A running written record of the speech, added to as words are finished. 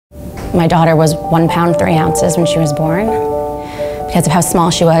My daughter was 1 pound 3 ounces when she was born. Because of how small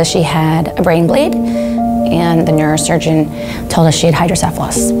she was, she had a brain bleed, and the neurosurgeon told us she had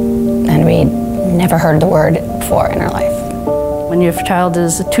hydrocephalus, and we'd never heard the word before in our life. When your child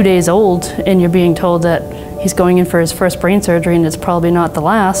is 2 days old and you're being told that he's going in for his first brain surgery and it's probably not the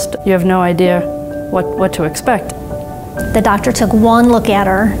last, you have no idea what to expect. The doctor took one look at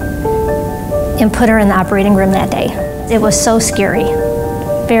her and put her in the operating room that day. It was so scary,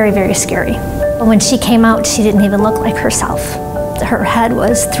 very, very scary. But when she came out, she didn't even look like herself. Her head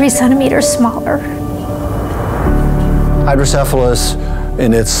was 3 centimeters smaller. Hydrocephalus,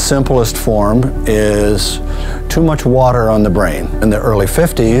 in its simplest form, is too much water on the brain. In the early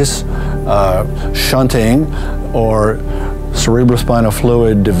 50s, shunting or cerebrospinal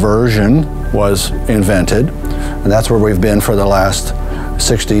fluid diversion was invented, and that's where we've been for the last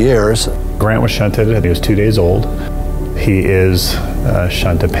 60 years. Grant was shunted. He was 2 days old. He is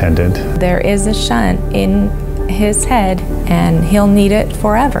shunt dependent. There is a shunt in his head, and he'll need it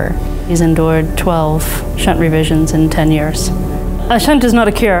forever. He's endured 12 shunt revisions in 10 years. A shunt is not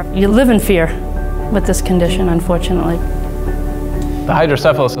a cure. You live in fear with this condition, unfortunately. The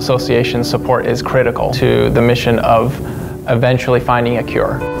Hydrocephalus Association's support is critical to the mission of eventually finding a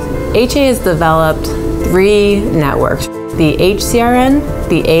cure. HA has developed 3 networks: the HCRN,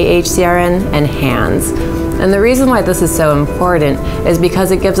 the AHCRN, and HANDS. And the reason why this is so important is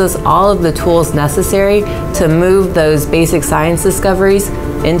because it gives us all of the tools necessary to move those basic science discoveries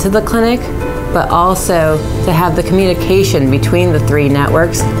into the clinic, but also to have the communication between the 3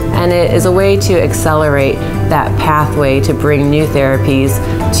 networks. And it is a way to accelerate that pathway to bring new therapies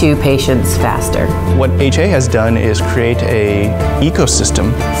to patients faster. What HA has done is create an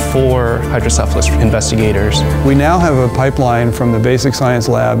ecosystem for hydrocephalus investigators. We now have a pipeline from the basic science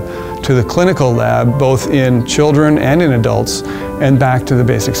lab to the clinical lab, both in children and in adults, and back to the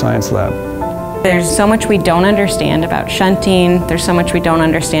basic science lab. There's so much we don't understand about shunting. There's so much we don't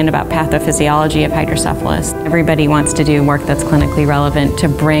understand about pathophysiology of hydrocephalus. Everybody wants to do work that's clinically relevant to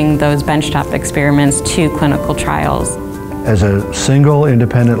bring those benchtop experiments to clinical trials. As a single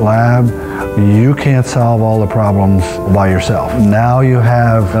independent lab, you can't solve all the problems by yourself. Now you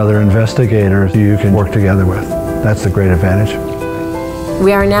have other investigators you can work together with. That's the great advantage.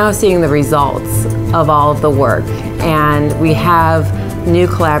 We are now seeing the results of all of the work, and we have new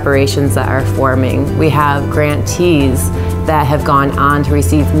collaborations that are forming. We have grantees that have gone on to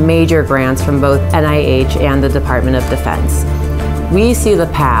receive major grants from both NIH and the Department of Defense. We see the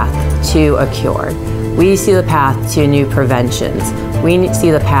path to a cure. We see the path to new preventions. We see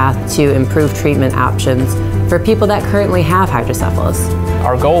the path to improved treatment options for people that currently have hydrocephalus.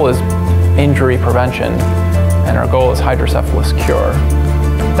 Our goal is injury prevention, and our goal is hydrocephalus cure.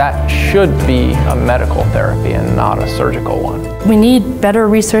 That should be a medical therapy and not a surgical one. We need better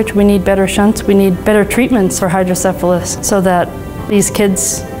research, we need better shunts, we need better treatments for hydrocephalus so that these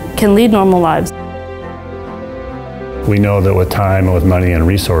kids can lead normal lives. We know that with time and with money and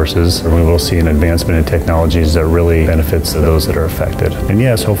resources, we will see an advancement in technologies that really benefits those that are affected. And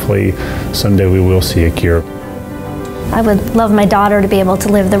yes, hopefully someday we will see a cure. I would love my daughter to be able to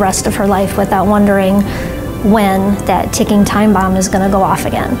live the rest of her life without wondering when that ticking time bomb is going to go off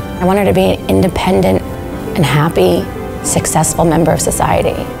again. I want her to be an independent and happy, successful member of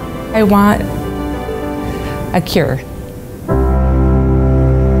society. I want a cure.